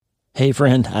Hey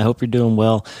friend, I hope you're doing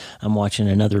well. I'm watching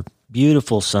another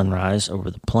beautiful sunrise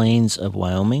over the plains of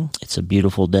Wyoming. It's a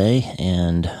beautiful day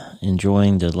and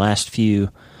enjoying the last few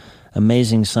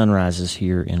amazing sunrises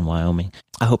here in Wyoming.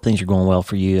 I hope things are going well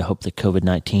for you. I hope the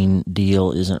COVID-19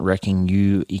 deal isn't wrecking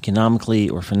you economically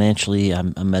or financially. I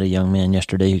met a young man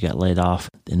yesterday who got laid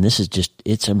off, and this is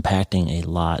it's impacting a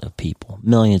lot of people,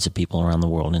 millions of people around the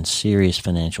world in serious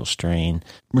financial strain,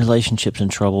 relationships in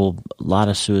trouble, a lot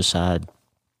of suicide,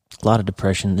 a lot of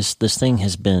depression. This thing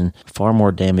has been far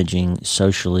more damaging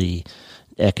socially,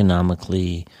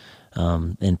 economically,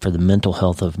 and for the mental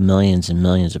health of millions and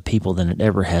millions of people than it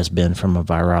ever has been from a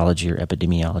virology or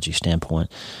epidemiology standpoint.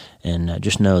 And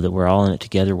just know that we're all in it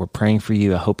together. We're praying for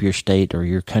you. I hope your state or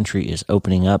your country is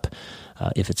opening up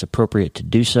if it's appropriate to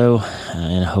do so.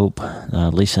 And I hope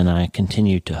Lisa and I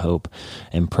continue to hope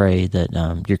and pray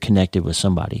that you're connected with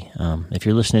somebody. If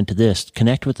you're listening to this,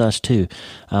 connect with us too.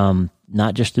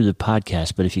 Not just through the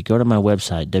podcast, but if you go to my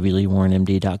website,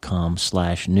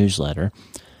 wleewarrenmd.com/newsletter,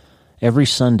 every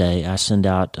Sunday I send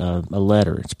out a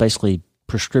letter. It's basically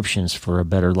prescriptions for a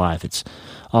better life. It's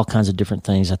all kinds of different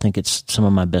things. I think it's some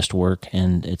of my best work,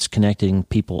 and it's connecting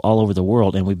people all over the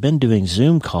world. And we've been doing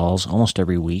Zoom calls almost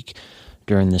every week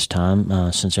during this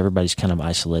time since everybody's kind of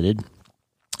isolated.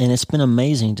 And it's been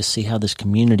amazing to see how this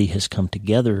community has come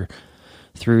together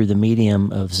through the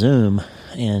medium of Zoom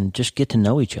and just get to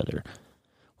know each other.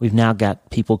 We've now got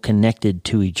people connected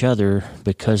to each other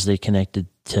because they connected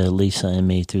to Lisa and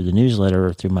me through the newsletter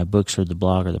or through my books or the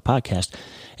blog or the podcast.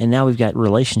 And now we've got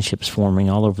relationships forming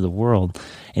all over the world,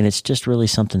 and it's just really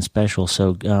something special.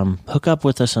 So hook up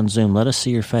with us on Zoom. Let us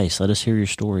see your face. Let us hear your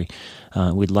story.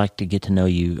 We'd like to get to know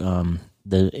you.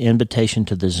 The invitation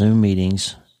to the Zoom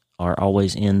meetings are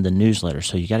always in the newsletter.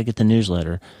 So you got to get the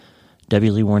newsletter,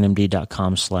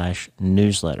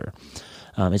 wleewarrenmd.com/newsletter.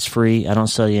 It's free. I don't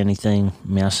sell you anything. I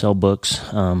mean, I sell books,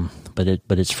 but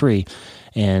it's free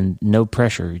and no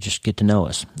pressure. You just get to know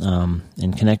us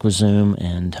and connect with Zoom,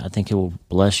 and I think it will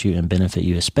bless you and benefit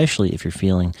you, especially if you're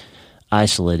feeling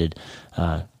isolated.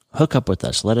 Hook up with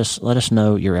us. Let us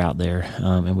know you're out there,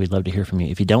 and we'd love to hear from you.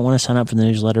 If you don't want to sign up for the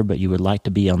newsletter, but you would like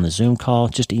to be on the Zoom call,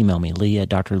 just email me,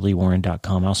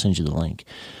 lee@drleewarren.com. I'll send you the link.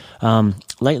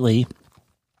 Lately,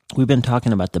 we've been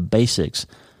talking about the basics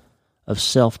of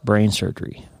self-brain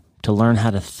surgery to learn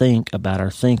how to think about our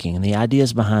thinking. And the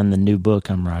ideas behind the new book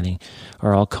I'm writing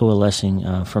are all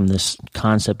coalescing from this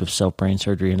concept of self-brain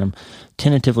surgery. And I'm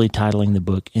tentatively titling the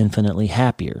book Infinitely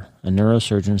Happier, A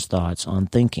Neurosurgeon's Thoughts on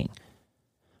Thinking.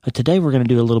 But today we're going to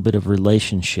do a little bit of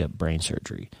relationship brain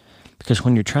surgery. Because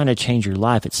when you're trying to change your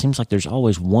life, it seems like there's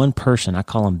always one person, I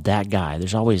call him that guy.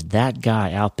 There's always that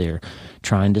guy out there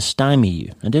trying to stymie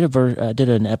you. I did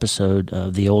an episode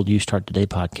of the old You Start Today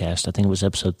podcast, I think it was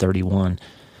episode 31,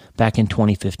 back in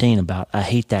 2015 about I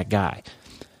hate that guy.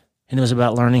 And it was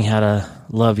about learning how to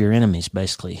love your enemies,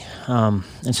 basically. And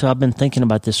so I've been thinking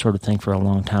about this sort of thing for a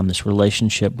long time. This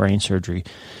relationship brain surgery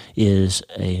is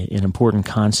an important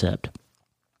concept.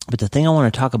 But the thing I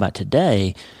want to talk about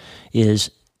today is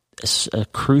a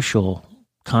crucial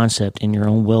concept in your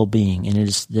own well-being, and it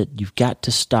is that you've got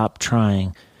to stop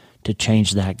trying to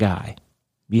change that guy.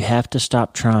 You have to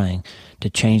stop trying to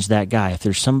change that guy. If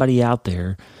there's somebody out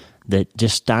there that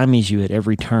just stymies you at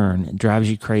every turn, drives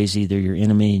you crazy, they're your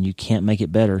enemy and you can't make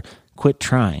it better, quit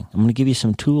trying. I'm going to give you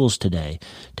some tools today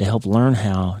to help learn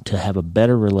how to have a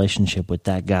better relationship with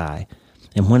that guy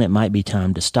and when it might be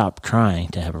time to stop trying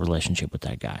to have a relationship with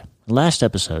that guy. Last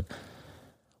episode,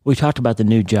 we talked about the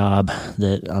new job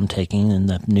that I'm taking and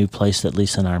the new place that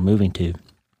Lisa and I are moving to.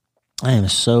 I am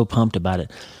so pumped about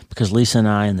it because Lisa and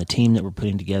I and the team that we're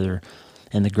putting together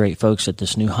and the great folks at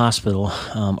this new hospital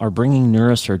are bringing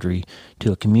neurosurgery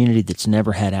to a community that's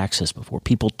never had access before.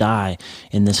 People die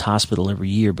in this hospital every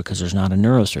year because there's not a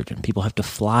neurosurgeon. People have to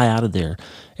fly out of there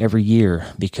every year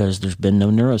because there's been no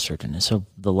neurosurgeon. And so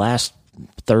the last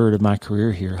third of my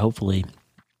career here, hopefully,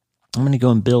 I'm going to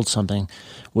go and build something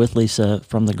with Lisa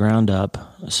from the ground up,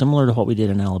 similar to what we did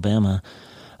in Alabama,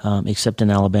 except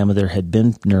in Alabama there had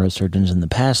been neurosurgeons in the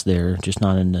past there, just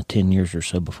not in the 10 years or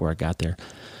so before I got there.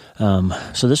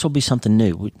 So this will be something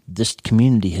new. This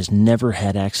community has never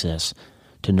had access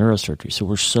to neurosurgery, so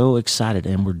we're so excited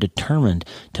and we're determined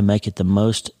to make it the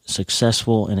most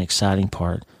successful and exciting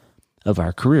part of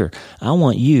our career. I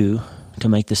want you to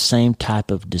make the same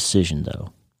type of decision,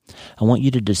 though. I want you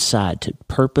to decide, to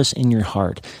purpose in your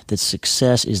heart that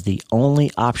success is the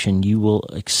only option you will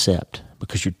accept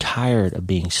because you're tired of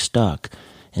being stuck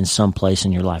in some place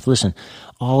in your life. Listen,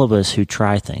 all of us who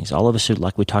try things, all of us who,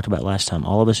 like we talked about last time,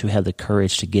 all of us who have the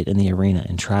courage to get in the arena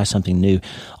and try something new,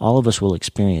 all of us will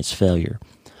experience failure.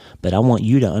 but I want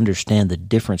you to understand the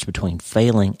difference between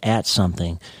failing at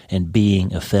something and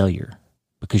being a failure,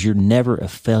 because you're never a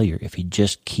failure if you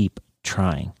just keep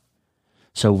trying.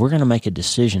 So we're going to make a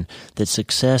decision that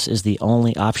success is the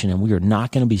only option and we are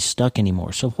not going to be stuck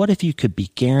anymore. So what if you could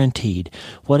be guaranteed?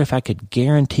 What if I could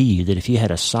guarantee you that if you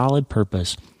had a solid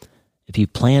purpose, if you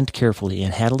planned carefully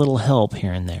and had a little help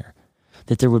here and there,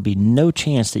 that there would be no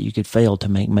chance that you could fail to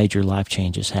make major life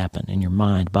changes happen in your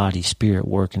mind, body, spirit,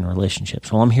 work, and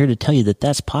relationships? Well, I'm here to tell you that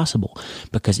that's possible,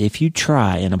 because if you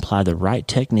try and apply the right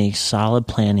techniques, solid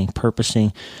planning,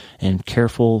 purposing, and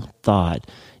careful thought,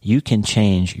 you can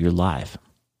change your life.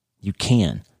 You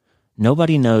can.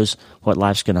 Nobody knows what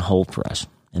life's going to hold for us.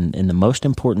 And the most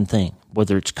important thing,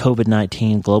 whether it's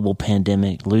COVID-19, global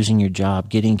pandemic, losing your job,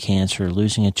 getting cancer,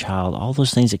 losing a child, all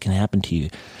those things that can happen to you,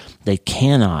 they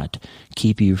cannot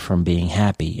keep you from being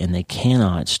happy, and they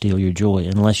cannot steal your joy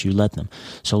unless you let them.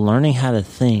 So learning how to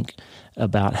think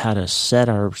about how to set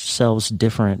ourselves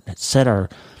different, set our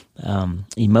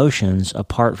emotions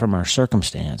apart from our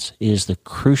circumstance is the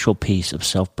crucial piece of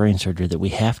self-brain surgery that we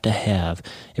have to have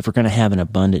if we're going to have an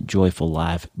abundant, joyful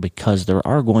life, because there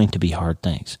are going to be hard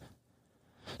things.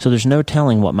 So there's no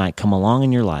telling what might come along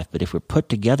in your life, but if we're put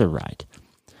together right,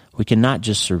 we can not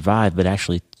just survive, but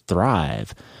actually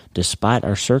thrive despite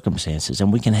our circumstances,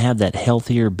 and we can have that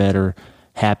healthier, better,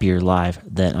 happier life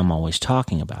that I'm always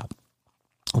talking about.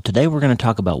 Well, today we're going to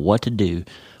talk about what to do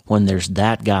when there's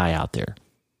that guy out there,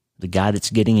 the guy that's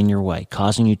getting in your way,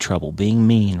 causing you trouble, being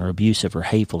mean or abusive or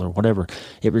hateful or whatever.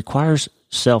 It requires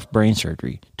self-brain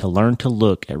surgery to learn to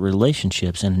look at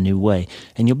relationships in a new way,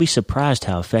 and you'll be surprised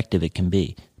how effective it can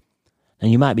be.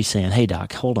 And you might be saying, hey,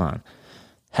 Doc, hold on.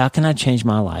 How can I change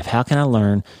my life? How can I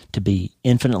learn to be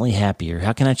infinitely happier?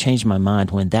 How can I change my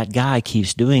mind when that guy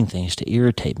keeps doing things to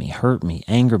irritate me, hurt me,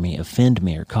 anger me, offend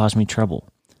me, or cause me trouble?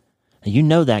 Now, you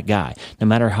know that guy. No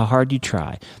matter how hard you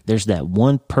try, there's that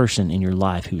one person in your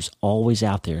life who's always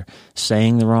out there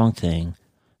saying the wrong thing,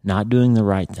 not doing the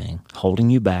right thing, holding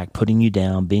you back, putting you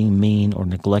down, being mean or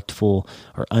neglectful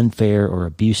or unfair or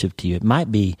abusive to you. It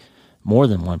might be more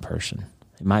than one person.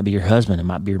 It might be your husband. It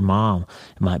might be your mom.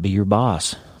 It might be your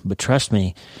boss. But trust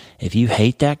me, if you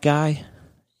hate that guy,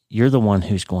 you're the one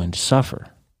who's going to suffer.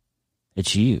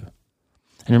 It's you.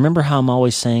 And remember how I'm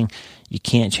always saying you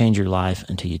can't change your life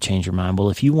until you change your mind.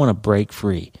 Well, if you want to break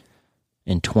free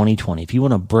in 2020, if you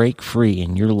want to break free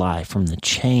in your life from the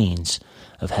chains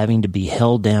of having to be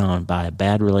held down by a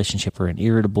bad relationship or an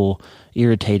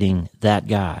irritating that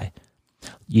guy,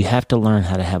 you have to learn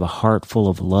how to have a heart full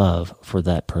of love for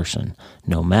that person,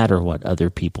 no matter what other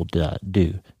people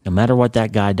do. No matter what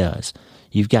that guy does,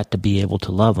 you've got to be able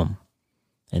to love him.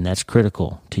 And that's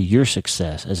critical to your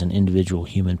success as an individual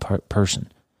human person.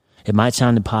 It might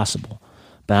sound impossible,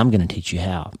 but I'm going to teach you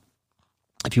how.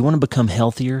 If you want to become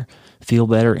healthier, feel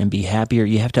better, and be happier,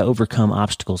 you have to overcome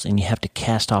obstacles, and you have to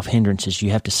cast off hindrances.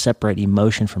 You have to separate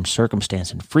emotion from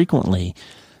circumstance, and frequently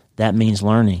that means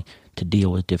learning to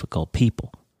deal with difficult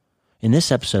people. In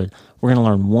this episode, we're going to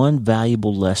learn one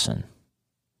valuable lesson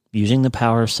using the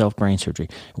power of self-brain surgery.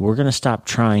 We're going to stop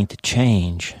trying to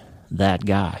change that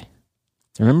guy.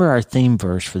 Remember our theme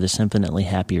verse for this Infinitely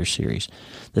Happier series.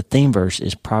 The theme verse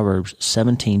is Proverbs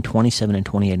 17, 27, and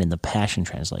 28 in the Passion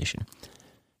Translation.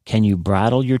 Can you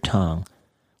bridle your tongue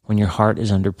when your heart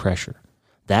is under pressure?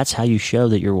 That's how you show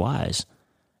that you're wise.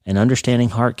 An understanding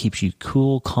heart keeps you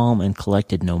cool, calm, and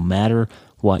collected no matter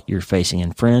what you're facing.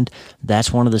 And friend,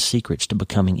 that's one of the secrets to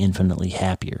becoming infinitely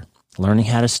happier. Learning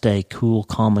how to stay cool,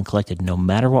 calm, and collected no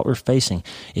matter what we're facing.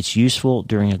 It's useful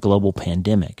during a global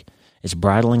pandemic. It's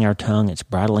bridling our tongue, it's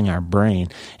bridling our brain,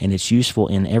 and it's useful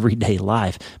in everyday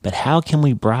life. But how can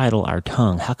we bridle our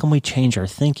tongue? How can we change our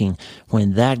thinking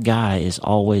when that guy is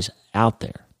always out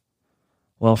there?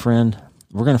 Well, friend,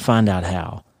 we're going to find out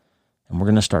how, and we're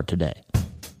going to start today.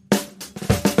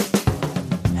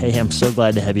 Hey, I'm so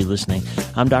glad to have you listening.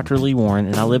 I'm Dr. Lee Warren,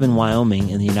 and I live in Wyoming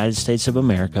in the United States of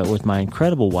America with my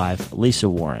incredible wife, Lisa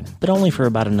Warren, but only for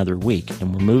about another week,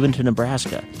 and we're moving to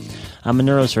Nebraska. I'm a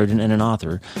neurosurgeon and an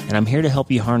author, and I'm here to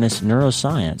help you harness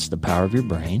neuroscience, the power of your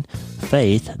brain,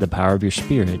 faith, the power of your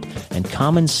spirit, and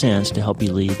common sense to help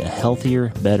you lead a healthier,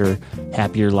 better,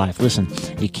 happier life. Listen,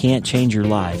 you can't change your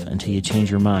life until you change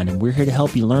your mind, and we're here to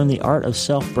help you learn the art of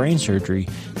self-brain surgery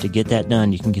to get that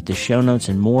done. You can get the show notes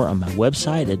and more on my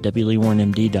website at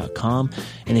wleewarrenmd.com,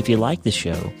 and if you like the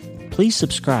show, please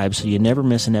subscribe so you never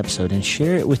miss an episode, and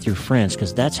share it with your friends,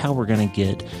 because that's how we're going to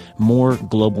get more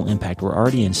global impact. We're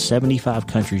already in 75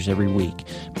 countries every week,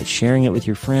 but sharing it with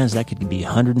your friends, that could be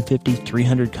 150,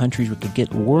 300 countries. We could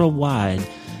get worldwide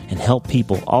and help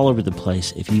people all over the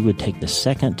place if you would take the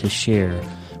second to share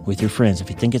with your friends. If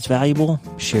you think it's valuable,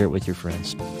 share it with your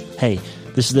friends. Hey,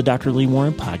 this is the Dr. Lee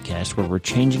Warren Podcast, where we're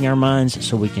changing our minds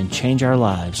so we can change our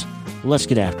lives. Let's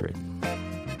get after it.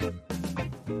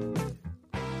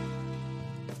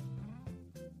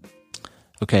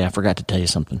 Okay, I forgot to tell you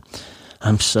something.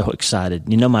 I'm so excited.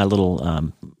 You know, my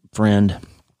little friend,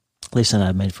 Lisa and I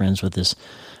have made friends with this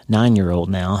 9-year-old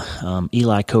now,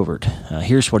 Eli Covert.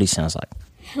 Here's what he sounds like.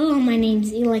 Hello, my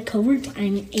name's Eli Covert.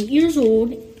 I'm 8 years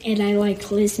old, and I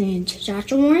like listening to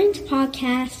Dr. Warren's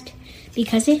podcast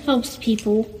because it helps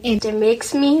people, and it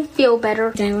makes me feel better.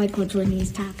 And I like when he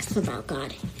talks about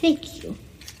God. Thank you.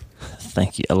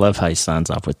 Thank you. I love how he signs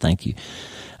off with thank you.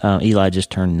 Eli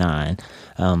just turned 9.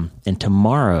 And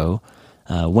tomorrow,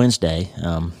 Wednesday,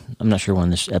 I'm not sure when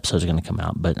this episode is going to come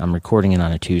out, but I'm recording it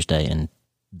on a Tuesday, and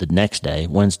the next day,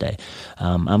 Wednesday,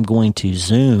 I'm going to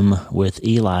Zoom with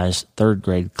Eli's third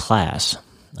grade class.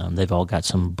 They've all got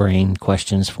some brain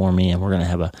questions for me, and we're going to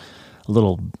have a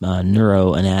little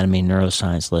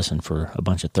neuroscience lesson for a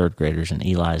bunch of third graders, and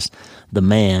Eli's the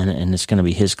man, and it's going to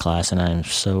be his class, and I am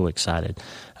so excited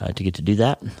to get to do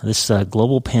that. This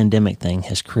global pandemic thing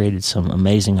has created some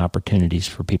amazing opportunities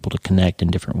for people to connect in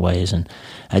different ways, and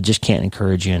I just can't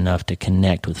encourage you enough to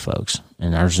connect with folks,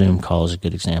 and our Zoom call is a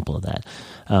good example of that.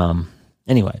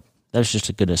 Anyway, that's just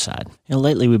a good aside.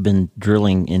 Lately we've been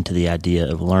drilling into the idea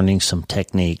of learning some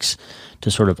techniques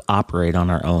to sort of operate on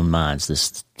our own minds,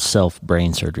 this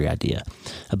self-brain surgery idea,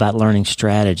 about learning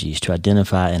strategies to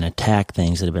identify and attack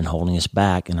things that have been holding us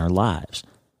back in our lives.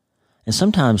 And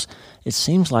sometimes it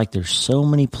seems like there's so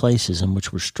many places in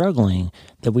which we're struggling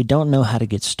that we don't know how to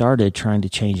get started trying to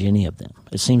change any of them.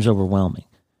 It seems overwhelming.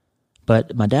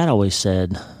 But my dad always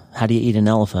said, how do you eat an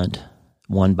elephant?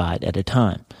 One bite at a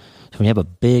time. So when you have a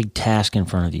big task in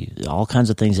front of you, all kinds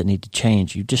of things that need to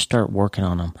change, you just start working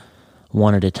on them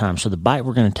one at a time. So the bite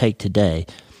we're going to take today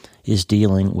is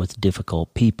dealing with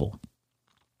difficult people.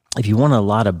 If you want a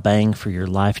lot of bang for your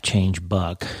life change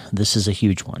buck, this is a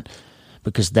huge one,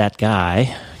 because that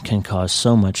guy can cause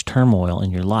so much turmoil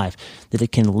in your life that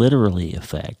it can literally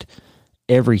affect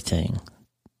everything.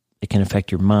 It can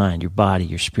affect your mind, your body,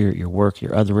 your spirit, your work,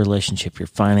 your other relationship, your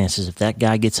finances. If that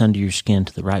guy gets under your skin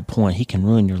to the right point, he can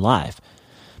ruin your life.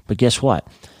 But guess what?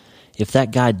 If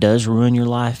that guy does ruin your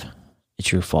life,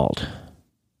 it's your fault.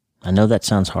 I know that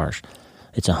sounds harsh.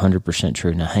 It's 100%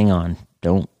 true. Now, hang on.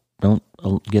 Don't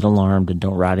get alarmed, and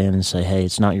don't write in and say, hey,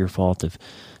 it's not your fault if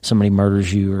somebody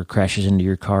murders you or crashes into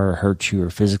your car or hurts you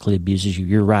or physically abuses you.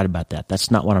 You're right about that.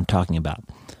 That's not what I'm talking about.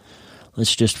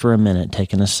 Let's just for a minute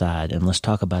take an aside, and let's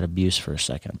talk about abuse for a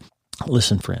second.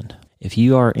 Listen, friend, if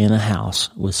you are in a house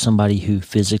with somebody who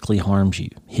physically harms you,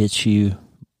 hits you,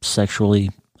 sexually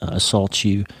assaults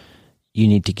you, you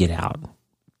need to get out.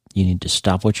 You need to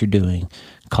stop what you're doing,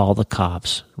 call the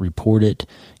cops, report it,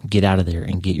 get out of there,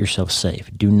 and get yourself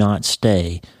safe. Do not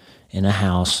stay in a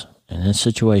house, in a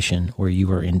situation where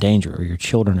you are in danger or your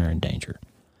children are in danger.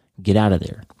 Get out of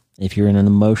there. If you're in an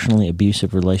emotionally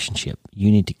abusive relationship, you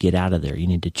need to get out of there. You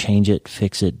need to change it,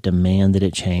 fix it, demand that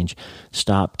it change.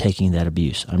 Stop taking that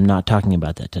abuse. I'm not talking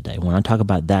about that today. When I talk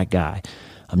about that guy,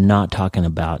 I'm not talking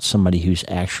about somebody who's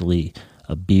actually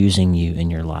abusing you in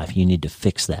your life. You need to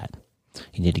fix that.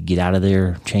 You need to get out of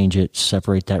there, change it,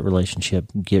 separate that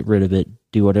relationship, get rid of it,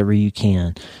 do whatever you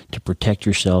can to protect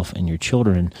yourself and your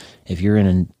children if you're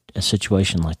in a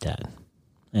situation like that.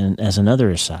 And as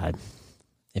another aside,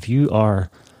 if you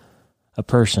are a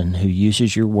person who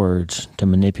uses your words to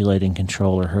manipulate and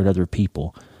control or hurt other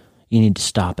people, you need to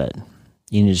stop it.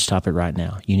 You need to stop it right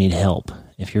now. You need help.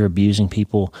 If you're abusing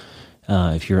people,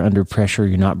 if you're under pressure,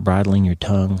 you're not bridling your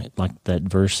tongue, like that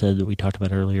verse said that we talked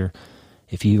about earlier.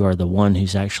 If you are the one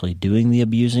who's actually doing the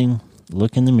abusing,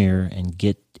 look in the mirror and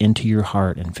get into your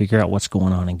heart and figure out what's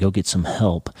going on and go get some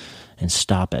help and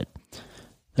stop it.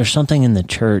 There's something in the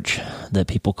church that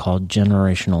people call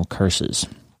generational curses.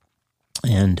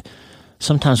 And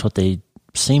sometimes what they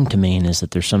seem to mean is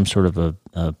that there's some sort of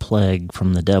a plague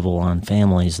from the devil on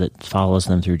families that follows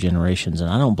them through generations. And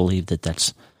I don't believe that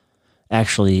that's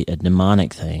actually a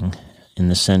demonic thing in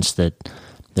the sense that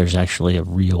there's actually a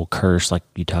real curse like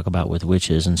you talk about with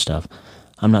witches and stuff.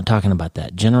 I'm not talking about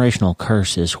that. Generational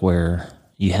curse is where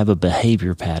you have a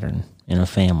behavior pattern in a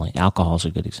family. Alcohol is a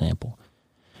good example.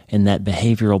 And that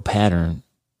behavioral pattern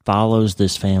follows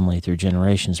this family through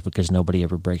generations because nobody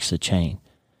ever breaks the chain.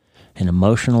 And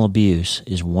emotional abuse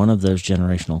is one of those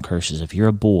generational curses. If you're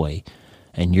a boy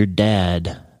and your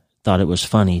dad thought it was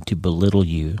funny to belittle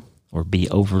you or be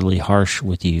overly harsh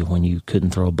with you when you couldn't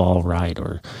throw a ball right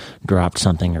or dropped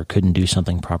something or couldn't do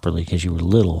something properly because you were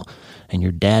little, and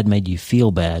your dad made you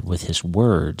feel bad with his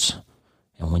words,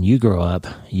 And when you grow up,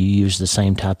 you use the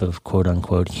same type of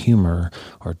quote-unquote humor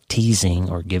or teasing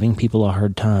or giving people a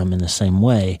hard time in the same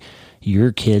way,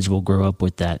 your kids will grow up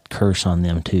with that curse on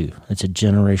them too. It's a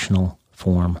generational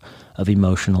form of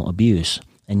emotional abuse,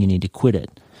 and you need to quit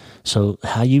it. So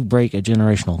how you break a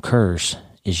generational curse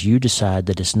is you decide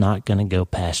that it's not going to go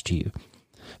past you.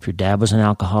 If your dad was an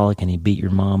alcoholic and he beat your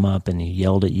mom up and he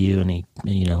yelled at you, and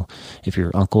if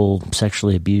your uncle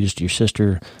sexually abused your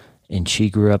sister and she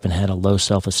grew up and had a low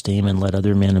self-esteem and let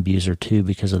other men abuse her too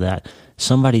because of that,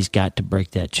 somebody's got to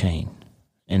break that chain.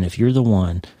 And if you're the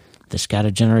one that's got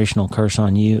a generational curse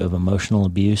on you of emotional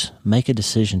abuse, make a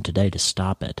decision today to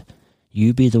stop it.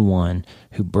 You be the one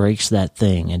who breaks that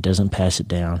thing and doesn't pass it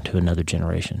down to another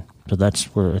generation. So that's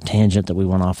a tangent that we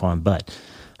went off on. But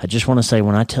I just want to say,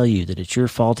 when I tell you that it's your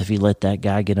fault if you let that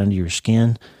guy get under your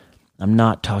skin, I'm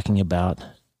not talking about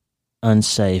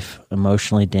unsafe,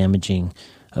 emotionally damaging,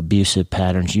 abusive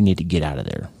patterns. You need to get out of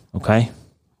there. Okay,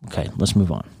 let's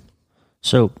move on.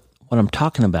 So what I'm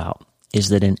talking about is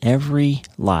that in every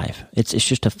life, it's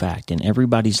just a fact, in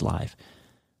everybody's life,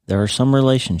 there are some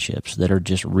relationships that are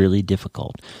just really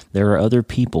difficult. There are other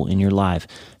people in your life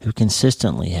who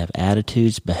consistently have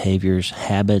attitudes, behaviors,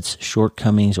 habits,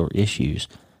 shortcomings, or issues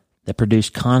that produce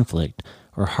conflict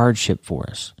or hardship for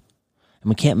us. And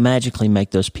we can't magically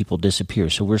make those people disappear,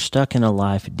 so we're stuck in a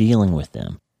life dealing with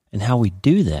them. And how we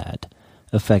do that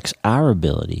affects our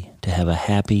ability to have a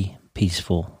happy,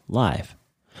 peaceful life.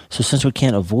 So since we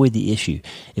can't avoid the issue,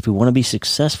 if we want to be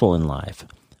successful in life,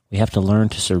 we have to learn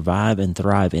to survive and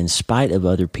thrive in spite of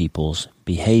other people's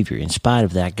behavior. In spite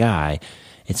of that guy,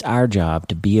 it's our job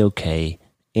to be okay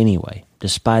anyway, in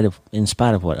spite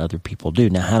of what other people do.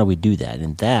 Now, how do we do that?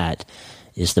 And that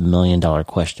is the $1 million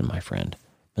question, my friend.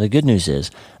 But the good news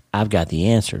is, I've got the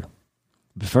answer.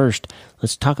 But first,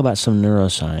 let's talk about some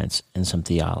neuroscience and some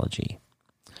theology.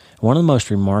 One of the most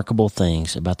remarkable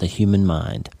things about the human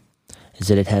mind is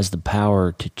that it has the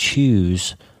power to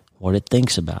choose what it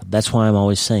thinks about. That's why I'm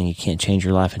always saying you can't change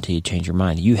your life until you change your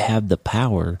mind. You have the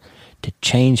power to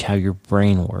change how your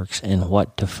brain works and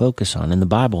what to focus on. In the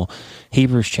Bible,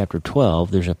 Hebrews chapter 12,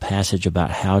 there's a passage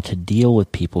about how to deal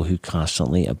with people who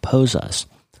constantly oppose us.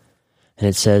 And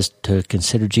it says to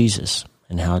consider Jesus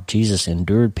and how Jesus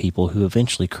endured people who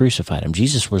eventually crucified him.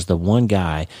 Jesus was the one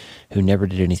guy who never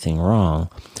did anything wrong,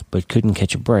 but couldn't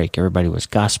catch a break. Everybody was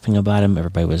gossiping about him.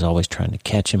 Everybody was always trying to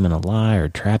catch him in a lie or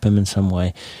trap him in some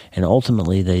way. And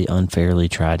ultimately, they unfairly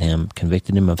tried him,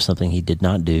 convicted him of something he did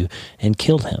not do, and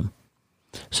killed him.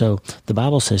 So the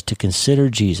Bible says to consider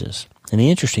Jesus. And the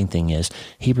interesting thing is,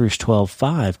 Hebrews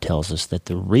 12:5 tells us that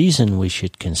the reason we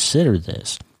should consider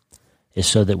this is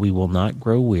so that we will not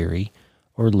grow weary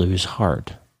or lose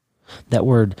heart. That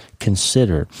word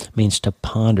consider means to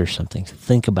ponder something, to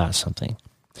think about something.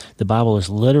 The Bible is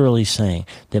literally saying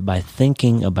that by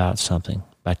thinking about something,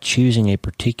 by choosing a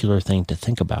particular thing to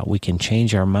think about, we can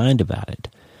change our mind about it.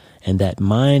 And that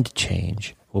mind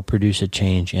change will produce a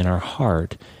change in our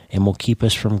heart and will keep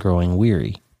us from growing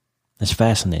weary. It's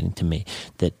fascinating to me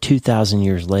that 2,000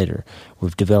 years later,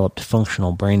 we've developed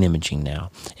functional brain imaging now,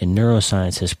 and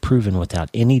neuroscience has proven without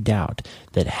any doubt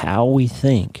that how we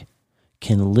think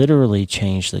can literally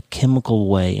change the chemical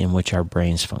way in which our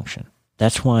brains function.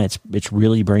 That's why it's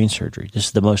really brain surgery. This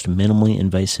is the most minimally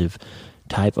invasive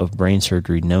type of brain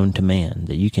surgery known to man,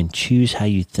 that you can choose how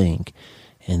you think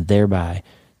and thereby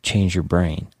change your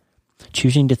brain.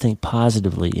 Choosing to think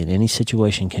positively in any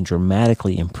situation can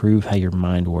dramatically improve how your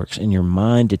mind works, and your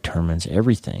mind determines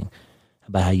everything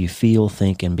about how you feel,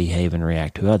 think, and behave and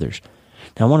react to others.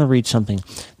 Now, I want to read something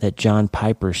that John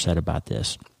Piper said about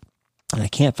this, and I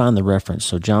can't find the reference.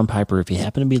 So, John Piper, if you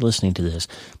happen to be listening to this,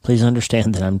 please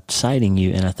understand that I'm citing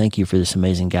you, and I thank you for this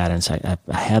amazing guidance. I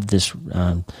have this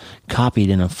copied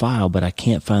in a file, but I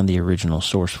can't find the original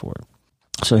source for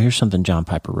it. So here's something John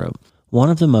Piper wrote. One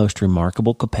of the most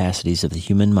remarkable capacities of the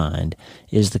human mind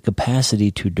is the capacity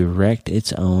to direct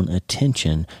its own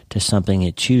attention to something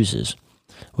it chooses.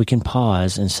 We can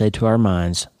pause and say to our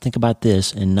minds, think about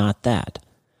this and not that.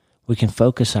 We can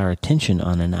focus our attention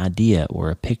on an idea or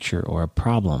a picture or a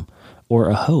problem or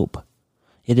a hope.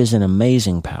 It is an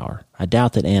amazing power. I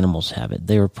doubt that animals have it.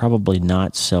 They are probably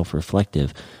not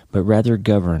self-reflective, but rather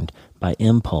governed by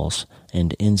impulse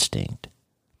and instinct.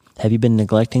 Have you been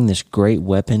neglecting this great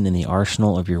weapon in the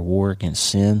arsenal of your war against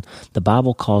sin? The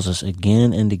Bible calls us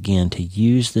again and again to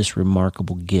use this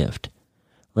remarkable gift.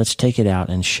 Let's take it out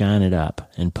and shine it up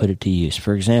and put it to use.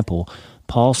 For example,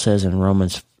 Paul says in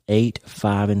Romans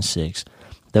 8:5 and 6,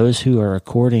 those who are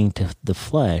according to the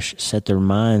flesh set their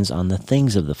minds on the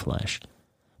things of the flesh,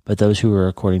 But those who are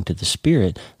according to the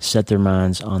Spirit set their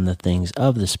minds on the things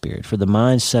of the Spirit. For the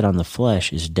mind set on the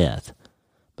flesh is death,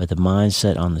 but the mind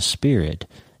set on the Spirit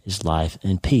is life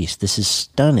and peace. This is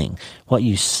stunning. What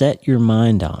you set your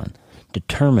mind on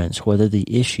determines whether the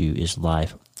issue is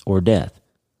life or death.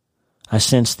 I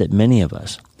sense that many of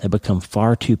us have become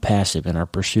far too passive in our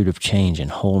pursuit of change and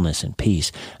wholeness and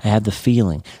peace. I have the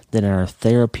feeling that in our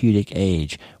therapeutic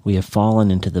age, we have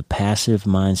fallen into the passive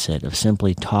mindset of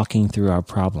simply talking through our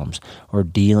problems or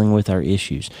dealing with our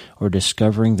issues or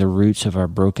discovering the roots of our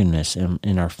brokenness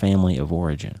in our family of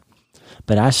origin.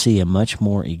 But I see a much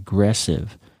more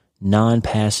aggressive,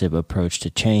 non-passive approach to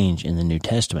change in the New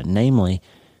Testament, namely,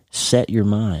 set your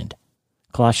mind.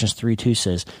 Colossians 3:2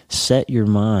 says, set your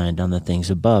mind on the things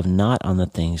above, not on the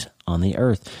things on the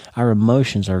earth. Our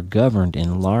emotions are governed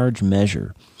in large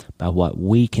measure by what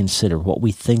we consider, what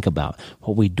we think about,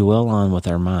 what we dwell on with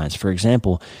our minds. For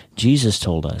example, Jesus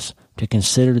told us to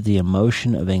consider the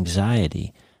emotion of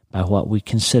anxiety by what we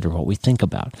consider, what we think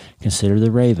about. Consider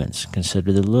the ravens,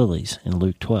 consider the lilies in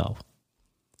Luke 12.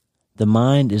 The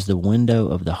mind is the window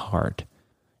of the heart.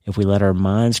 If we let our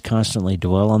minds constantly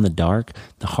dwell on the dark,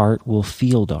 the heart will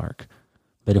feel dark.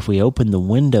 But if we open the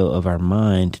window of our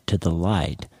mind to the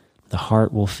light, the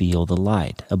heart will feel the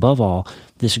light. Above all,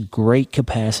 this great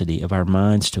capacity of our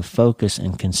minds to focus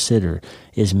and consider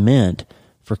is meant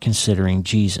for considering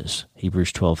Jesus,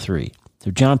 Hebrews 12:3.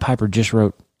 So John Piper just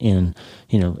wrote in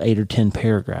 8 or 10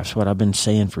 paragraphs what I've been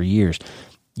saying for years.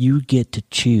 You get to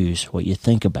choose what you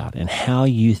think about, and how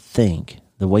you think,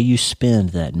 the way you spend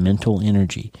that mental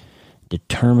energy,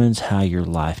 determines how your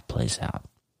life plays out.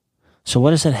 So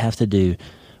what does that have to do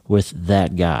with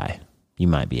that guy, you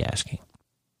might be asking?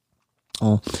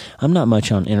 Well, I'm not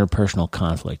much on interpersonal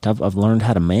conflict. I've learned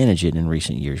how to manage it in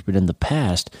recent years, but in the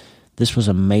past, this was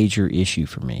a major issue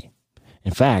for me.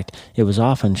 In fact, it was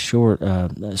often sort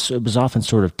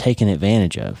of taken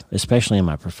advantage of, especially in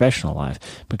my professional life,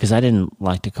 because I didn't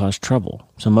like to cause trouble.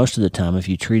 So most of the time, if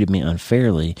you treated me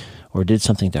unfairly or did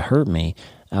something to hurt me,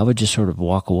 I would just sort of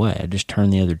walk away. I'd just turn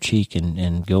the other cheek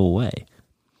and go away.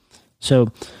 So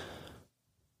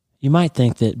you might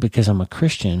think that because I'm a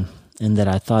Christian and that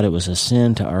I thought it was a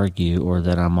sin to argue or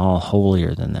that I'm all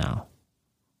holier than thou.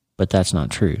 But that's not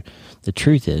true. The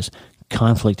truth is,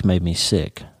 conflict made me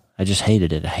sick. I just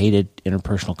hated it. I hated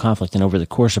interpersonal conflict. And over the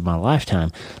course of my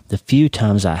lifetime, the few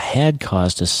times I had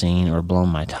caused a scene or blown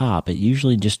my top, it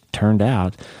usually just turned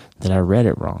out that I read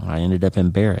it wrong. I ended up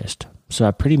embarrassed. So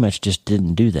I pretty much just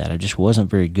didn't do that. I just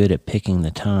wasn't very good at picking the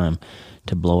time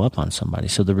to blow up on somebody.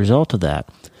 So the result of that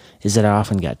is that I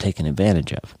often got taken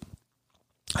advantage of.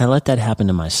 I let that happen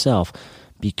to myself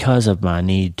because of my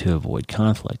need to avoid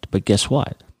conflict. But guess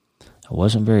what? I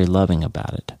wasn't very loving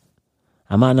about it.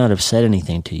 I might not have said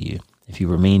anything to you if you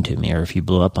were mean to me, or if you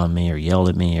blew up on me or yelled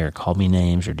at me or called me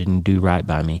names or didn't do right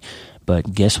by me.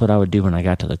 But guess what I would do when I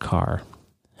got to the car?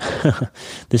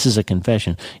 This is a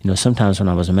confession. Sometimes when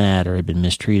I was mad or had been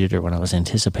mistreated, or when I was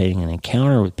anticipating an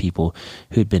encounter with people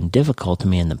who had been difficult to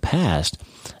me in the past,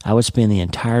 I would spend the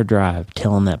entire drive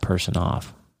telling that person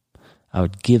off. I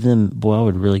would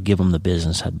really give them the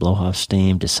business. I'd blow off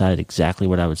steam, decide exactly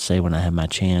what I would say when I had my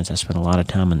chance. I spent a lot of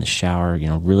time in the shower,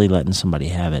 really letting somebody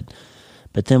have it.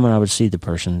 But then when I would see the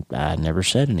person, I never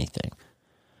said anything.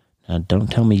 Now,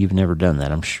 don't tell me you've never done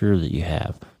that. I'm sure that you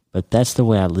have. But that's the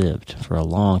way I lived for a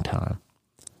long time.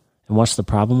 And what's the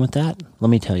problem with that? Let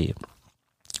me tell you.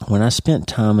 When I spent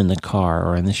time in the car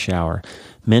or in the shower,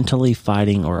 mentally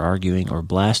fighting or arguing or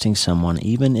blasting someone,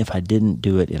 even if I didn't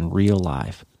do it in real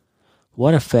life,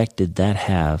 what effect did that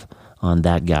have on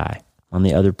that guy, on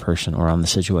the other person, or on the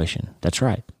situation? That's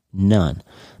right, none.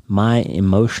 My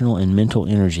emotional and mental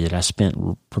energy that I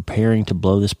spent preparing to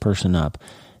blow this person up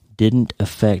didn't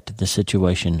affect the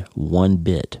situation one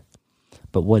bit.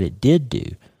 But what it did do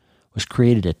was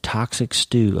created a toxic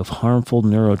stew of harmful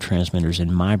neurotransmitters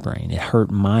in my brain. It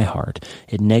hurt my heart.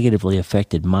 It negatively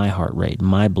affected my heart rate,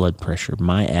 my blood pressure,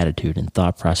 my attitude and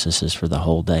thought processes for the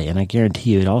whole day. And I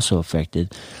guarantee you it also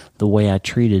affected the way I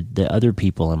treated the other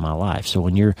people in my life. So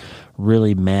when you're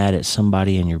really mad at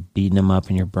somebody and you're beating them up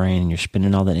in your brain and you're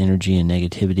spending all that energy and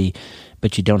negativity,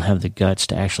 but you don't have the guts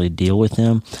to actually deal with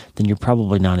them, then you're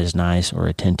probably not as nice or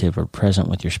attentive or present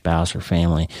with your spouse or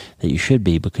family that you should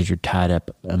be, because you're tied up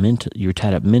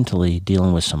mentally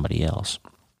dealing with somebody else.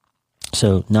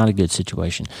 So not a good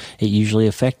situation. It usually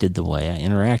affected the way I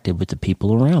interacted with the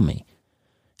people around me.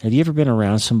 Have you ever been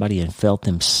around somebody and felt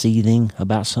them seething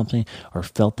about something, or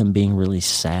felt them being really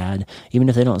sad? Even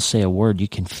if they don't say a word, you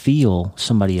can feel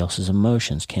somebody else's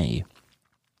emotions, can't you?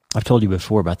 I've told you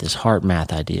before about this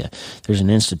HeartMath idea. There's an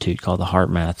institute called the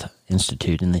HeartMath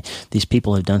Institute, and these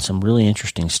people have done some really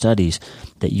interesting studies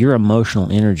that your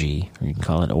emotional energy, or you can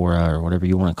call it aura or whatever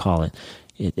you want to call it,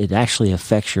 it actually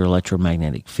affects your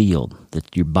electromagnetic field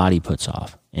that your body puts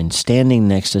off. And standing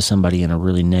next to somebody in a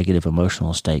really negative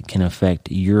emotional state can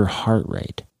affect your heart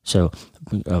rate. So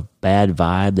a bad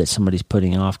vibe that somebody's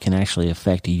putting off can actually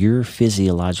affect your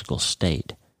physiological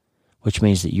state, which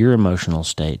means that your emotional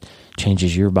state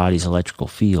changes your body's electrical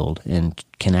field and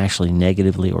can actually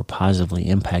negatively or positively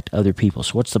impact other people.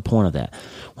 So what's the point of that?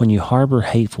 When you harbor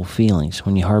hateful feelings,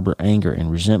 when you harbor anger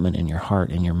and resentment in your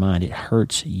heart and your mind, it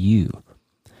hurts you.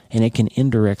 And it can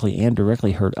indirectly and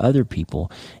directly hurt other people,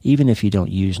 even if you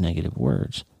don't use negative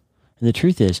words. And the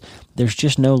truth is, there's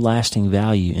just no lasting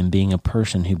value in being a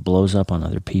person who blows up on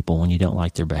other people when you don't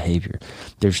like their behavior.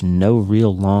 There's no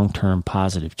real long-term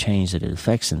positive change that it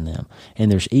affects in them.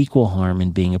 And there's equal harm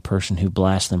in being a person who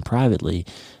blasts them privately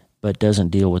but doesn't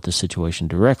deal with the situation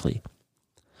directly.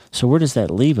 So where does that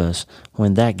leave us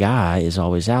when that guy is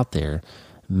always out there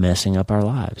messing up our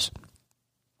lives?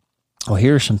 Well,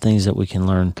 here are some things that we can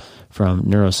learn from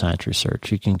neuroscience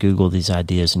research. You can Google these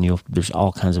ideas and there's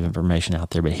all kinds of information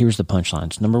out there, but here's the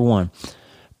punchlines. Number one,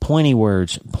 pointy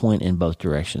words point in both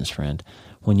directions, friend.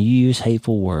 When you use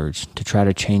hateful words to try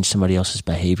to change somebody else's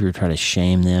behavior, try to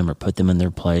shame them or put them in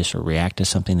their place or react to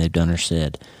something they've done or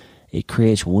said, it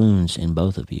creates wounds in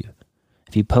both of you.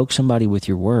 If you poke somebody with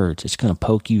your words, it's going to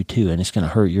poke you too, and it's going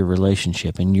to hurt your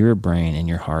relationship and your brain and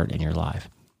your heart and your life.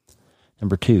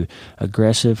 Number two,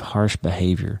 aggressive, harsh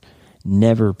behavior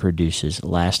never produces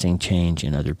lasting change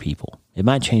in other people. It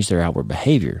might change their outward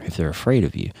behavior if they're afraid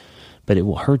of you, but it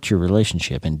will hurt your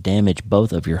relationship and damage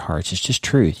both of your hearts. It's just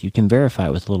truth. You can verify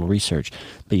it with a little research,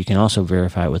 but you can also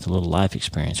verify it with a little life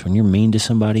experience. When you're mean to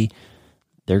somebody,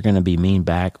 they're going to be mean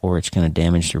back, or it's going to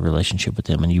damage the relationship with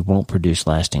them, and you won't produce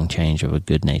lasting change of a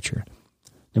good nature.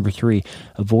 Number three,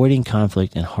 avoiding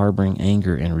conflict and harboring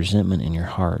anger and resentment in your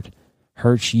heart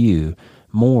hurts you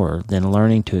more than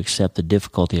learning to accept the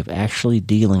difficulty of actually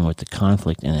dealing with the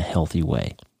conflict in a healthy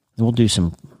way. And we'll do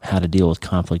some how to deal with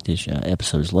conflict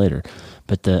episodes later,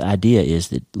 but the idea is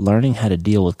that learning how to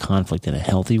deal with conflict in a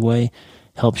healthy way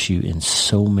helps you in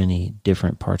so many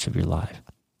different parts of your life.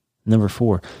 Number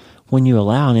four, when you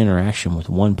allow an interaction with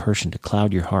one person to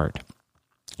cloud your heart,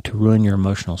 to ruin your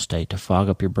emotional state, to fog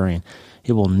up your brain,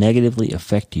 it will negatively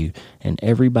affect you and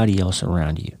everybody else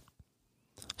around you.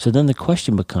 So then the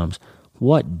question becomes,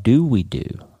 what do we do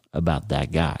about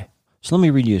that guy? So let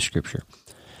me read you a scripture.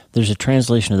 There's a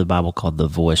translation of the Bible called the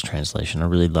Voice translation. I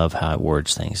really love how it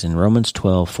words things. In Romans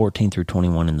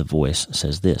 12:14-21 in the Voice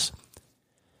says this: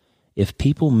 If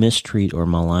people mistreat or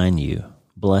malign you,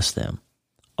 bless them.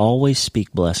 Always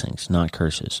speak blessings, not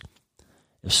curses.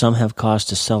 If some have cause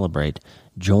to celebrate,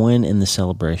 join in the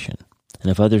celebration.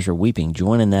 And if others are weeping,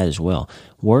 join in that as well.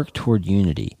 Work toward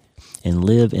unity and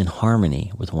live in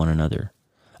harmony with one another.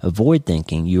 Avoid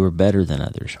thinking you are better than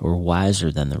others or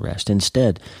wiser than the rest.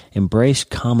 Instead, embrace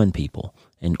common people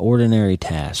and ordinary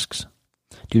tasks.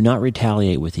 Do not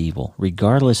retaliate with evil,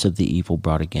 regardless of the evil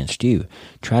brought against you.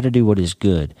 Try to do what is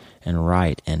good and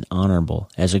right and honorable,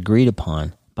 as agreed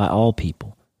upon by all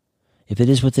people. If it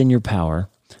is within your power,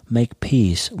 make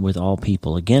peace with all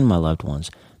people. Again, my loved ones,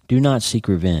 do not seek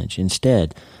revenge.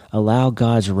 Instead, allow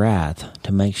God's wrath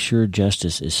to make sure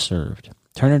justice is served.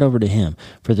 Turn it over to Him,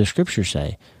 for the Scriptures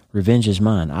say, Revenge is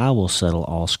mine, I will settle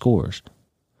all scores.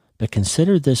 But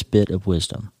consider this bit of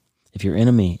wisdom. If your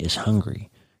enemy is hungry,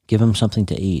 give him something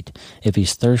to eat. If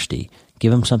he's thirsty,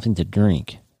 give him something to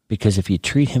drink. Because if you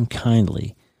treat him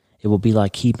kindly, it will be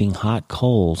like heaping hot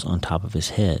coals on top of his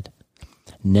head.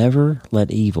 Never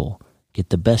let evil get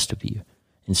the best of you.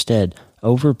 Instead,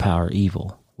 overpower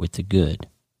evil with the good.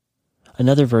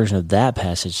 Another version of that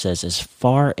passage says, as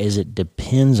far as it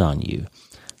depends on you,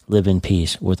 live in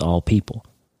peace with all people.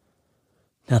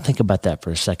 Now think about that for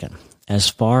a second. As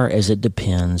far as it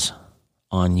depends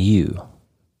on you,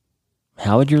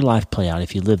 how would your life play out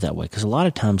if you live that way? Because a lot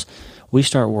of times we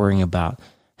start worrying about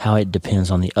how it depends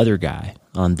on the other guy,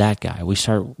 on that guy. We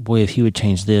start, boy, if he would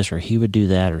change this, or he would do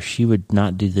that, or she would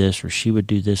not do this, or she would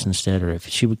do this instead, or if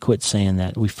she would quit saying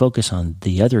that. We focus on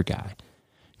the other guy,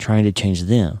 trying to change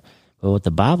them. But what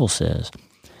the Bible says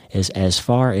is, as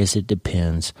far as it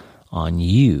depends on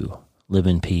you, live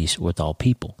in peace with all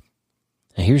people.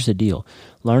 Now here's the deal.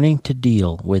 Learning to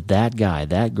deal with that guy,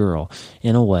 that girl,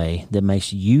 in a way that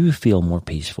makes you feel more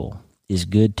peaceful is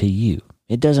good to you.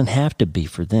 It doesn't have to be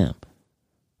for them.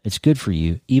 It's good for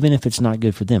you, even if it's not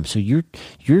good for them. So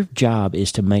your job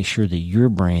is to make sure that your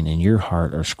brain and your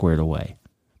heart are squared away.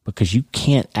 because you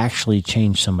can't actually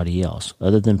change somebody else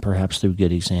other than perhaps through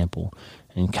good example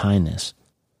and kindness.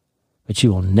 But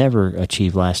you will never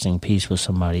achieve lasting peace with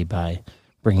somebody by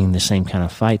bringing the same kind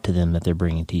of fight to them that they're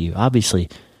bringing to you. Obviously,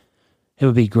 it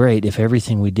would be great if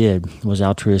everything we did was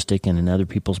altruistic and in other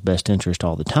people's best interest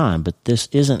all the time, but this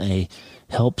isn't a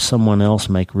help someone else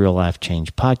make real life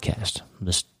change podcast.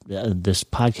 This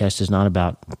podcast is not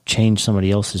about change somebody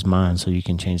else's mind so you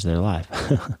can change their life.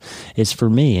 It's for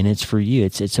me and it's for you.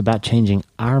 It's about changing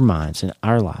our minds and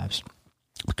our lives,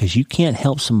 because you can't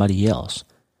help somebody else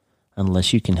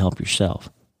unless you can help yourself.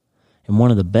 And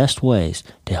one of the best ways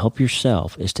to help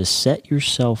yourself is to set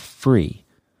yourself free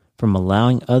from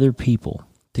allowing other people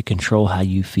to control how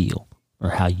you feel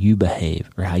or how you behave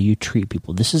or how you treat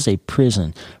people. This is a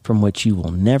prison from which you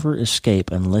will never escape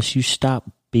unless you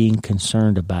stop being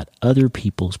concerned about other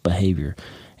people's behavior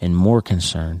and more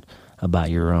concerned about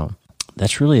your own.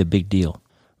 That's really a big deal.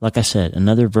 Like I said,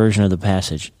 another version of the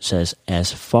passage says,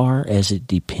 as far as it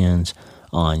depends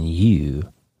on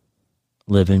you,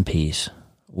 live in peace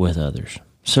with others.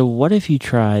 So what if you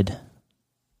tried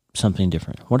something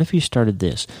different? What if you started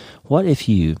this? What if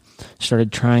you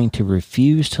started trying to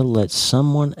refuse to let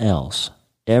someone else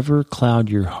ever cloud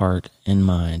your heart and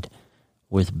mind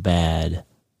with bad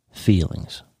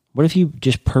feelings? What if you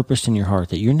just purposed in your heart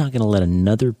that you're not going to let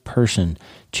another person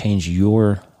change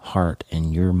your heart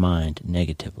and your mind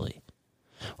negatively?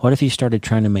 What if you started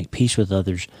trying to make peace with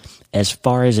others as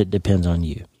far as it depends on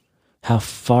you? How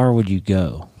far would you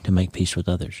go to make peace with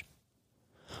others?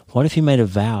 What if you made a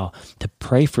vow to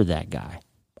pray for that guy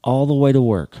all the way to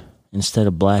work instead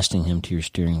of blasting him to your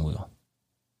steering wheel?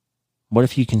 What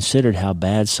if you considered how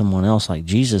bad someone else like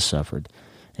Jesus suffered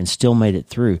and still made it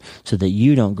through so that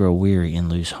you don't grow weary and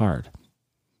lose heart?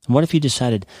 What if you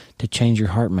decided to change your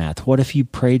heart math? What if you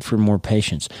prayed for more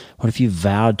patience? What if you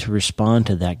vowed to respond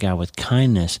to that guy with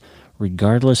kindness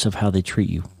regardless of how they treat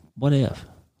you? What if?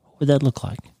 What would that look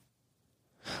like?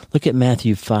 Look at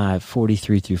Matthew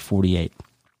 5:43-48.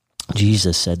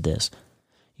 Jesus said this,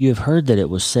 "You have heard that it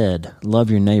was said, 'Love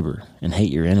your neighbor and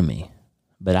hate your enemy.'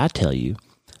 But I tell you,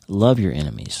 love your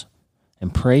enemies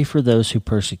and pray for those who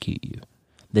persecute you,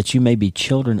 that you may be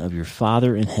children of your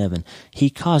Father in heaven. He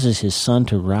causes his sun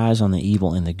to rise on the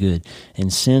evil and the good,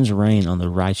 and sends rain on the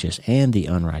righteous and the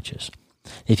unrighteous.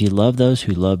 If you love those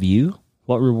who love you,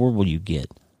 what reward will you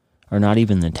get? Are not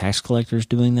even the tax collectors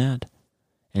doing that?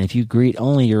 And if you greet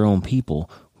only your own people,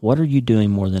 what are you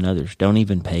doing more than others? Don't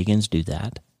even pagans do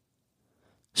that?"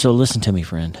 So listen to me,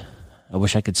 friend. I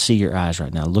wish I could see your eyes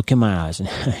right now. Look in my eyes and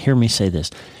hear me say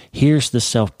this. Here's the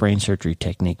self-brain surgery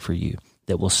technique for you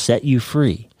that will set you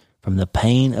free from the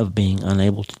pain of being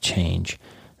unable to change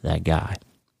that guy.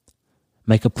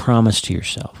 Make a promise to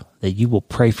yourself that you will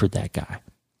pray for that guy,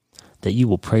 that you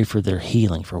will pray for their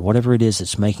healing, for whatever it is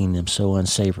that's making them so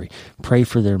unsavory. Pray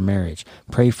for their marriage.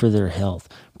 Pray for their health.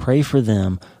 Pray for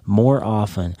them more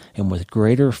often and with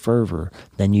greater fervor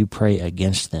than you pray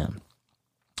against them.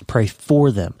 Pray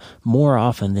for them more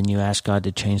often than you ask God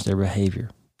to change their behavior,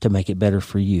 to make it better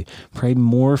for you. Pray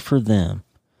more for them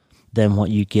than what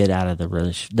you get out of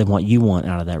than what you want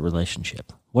out of that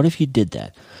relationship. What if you did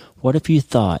that? What if you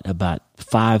thought about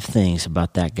 5 things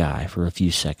about that guy for a few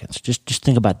seconds? Just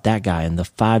think about that guy and the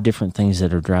 5 different things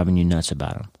that are driving you nuts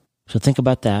about him. So think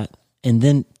about that, and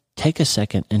then take a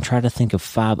second and try to think of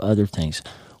 5 other things.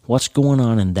 What's going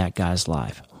on in that guy's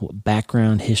life?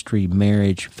 Background, history,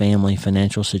 marriage, family,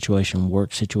 financial situation,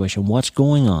 work situation. What's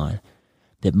going on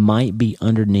that might be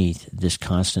underneath this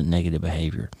constant negative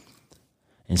behavior?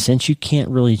 And since you can't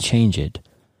really change it,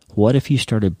 what if you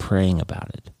started praying about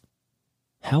it?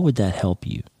 How would that help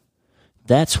you?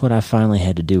 That's what I finally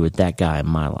had to do with that guy in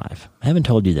my life. I haven't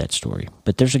told you that story,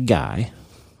 but there's a guy,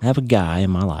 I have a guy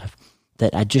in my life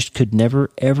that I just could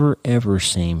never, ever, ever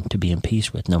seem to be in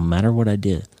peace with, no matter what I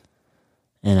did.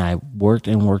 And I worked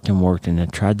and worked and worked, and I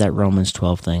tried that Romans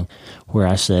 12 thing where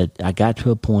I said, I got to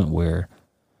a point where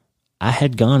I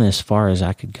had gone as far as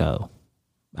I could go.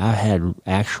 I had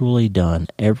actually done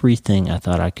everything I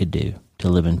thought I could do to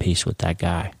live in peace with that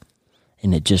guy,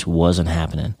 and it just wasn't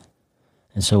happening.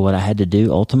 And so what I had to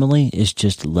do ultimately is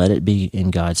just let it be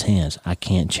in God's hands. I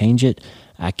can't change it.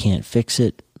 I can't fix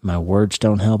it. My words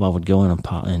don't help. I would go in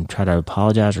and try to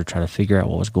apologize or try to figure out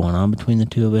what was going on between the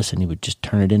two of us, and he would just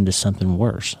turn it into something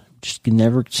worse. Just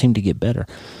never seemed to get better.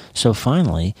 So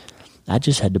finally, I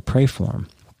just had to pray for him.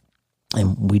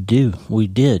 And we did.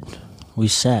 We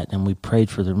sat and we prayed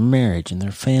for their marriage and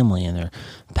their family and their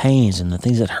pains and the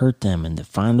things that hurt them, and to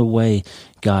find a way,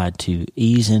 God, to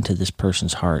ease into this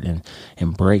person's heart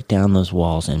and break down those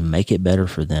walls and make it better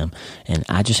for them. And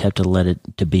I just have to let it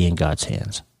to be in God's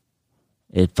hands.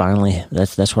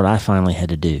 That's what I finally had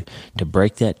to do, to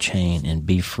break that chain and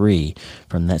be free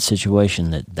from that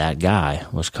situation that guy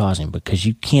was causing, because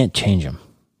you can't change him,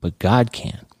 but God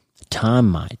can. Time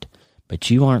might, but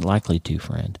you aren't likely to,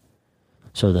 friend.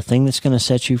 So the thing that's going to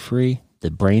set you free,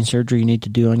 the brain surgery you need to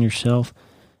do on yourself,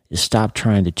 is stop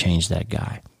trying to change that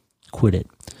guy. Quit it.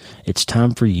 It's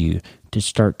time for you to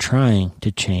start trying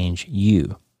to change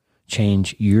you.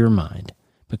 Change your mind,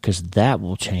 because that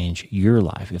will change your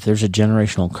life. If there's a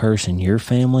generational curse in your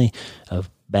family of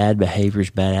bad behaviors,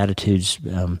 bad attitudes,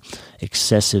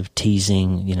 excessive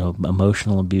teasing,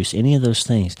 emotional abuse, any of those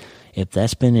things, if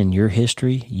that's been in your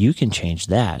history, you can change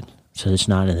that so it's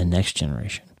not in the next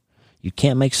generation. You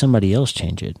can't make somebody else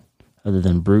change it other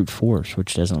than brute force,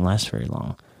 which doesn't last very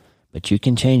long. But you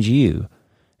can change you,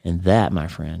 and that, my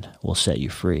friend, will set you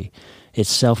free. It's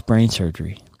self-brain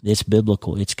surgery. It's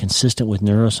biblical. It's consistent with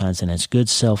neuroscience, and it's good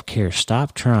self-care.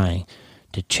 Stop trying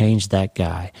to change that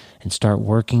guy and start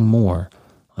working more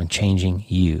on changing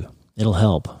you. It'll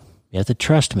help. You have to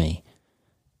trust me,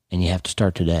 and you have to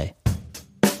start today.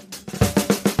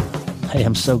 Hey,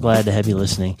 I'm so glad to have you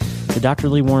listening. The Dr.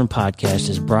 Lee Warren podcast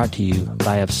is brought to you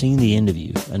by I've Seen the End of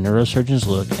You, a neurosurgeon's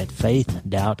look at faith,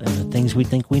 doubt, and the things we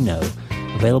think we know.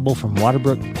 Available from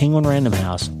Waterbrook, Penguin Random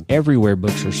House, everywhere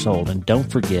books are sold. And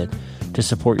don't forget to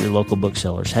support your local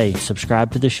booksellers. Hey,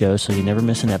 subscribe to the show so you never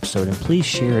miss an episode, and please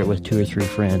share it with 2 or 3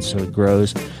 friends so it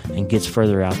grows and gets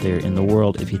further out there in the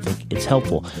world if you think it's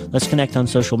helpful. Let's connect on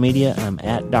social media. I'm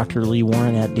at Dr. Lee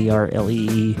Warren, at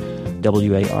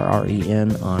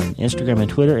DrLeeWarren on Instagram and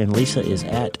Twitter, and Lisa is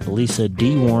at Lisa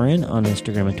D. Warren on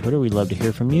Instagram and Twitter. We'd love to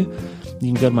hear from you.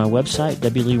 You can go to my website,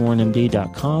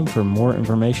 wleewarrenmd.com, for more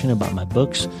information about my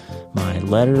books, my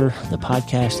letter, the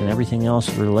podcast, and everything else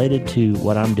related to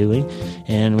what I'm doing.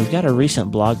 And we've got a recent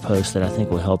blog post that I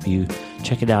think will help you.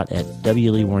 Check it out at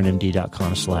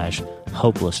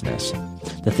wleewarrenmd.com/hopelessness.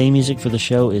 The theme music for the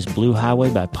show is Blue Highway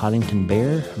by Poddington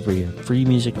Bear via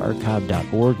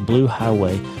freemusicarchive.org. Blue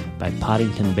Highway by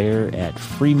Poddington Bear at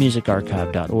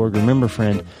freemusicarchive.org. Remember,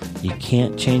 friend, you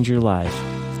can't change your life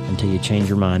until you change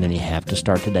your mind, and you have to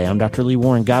start today. I'm Dr. Lee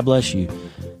Warren. God bless you.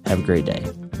 Have a great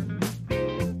day.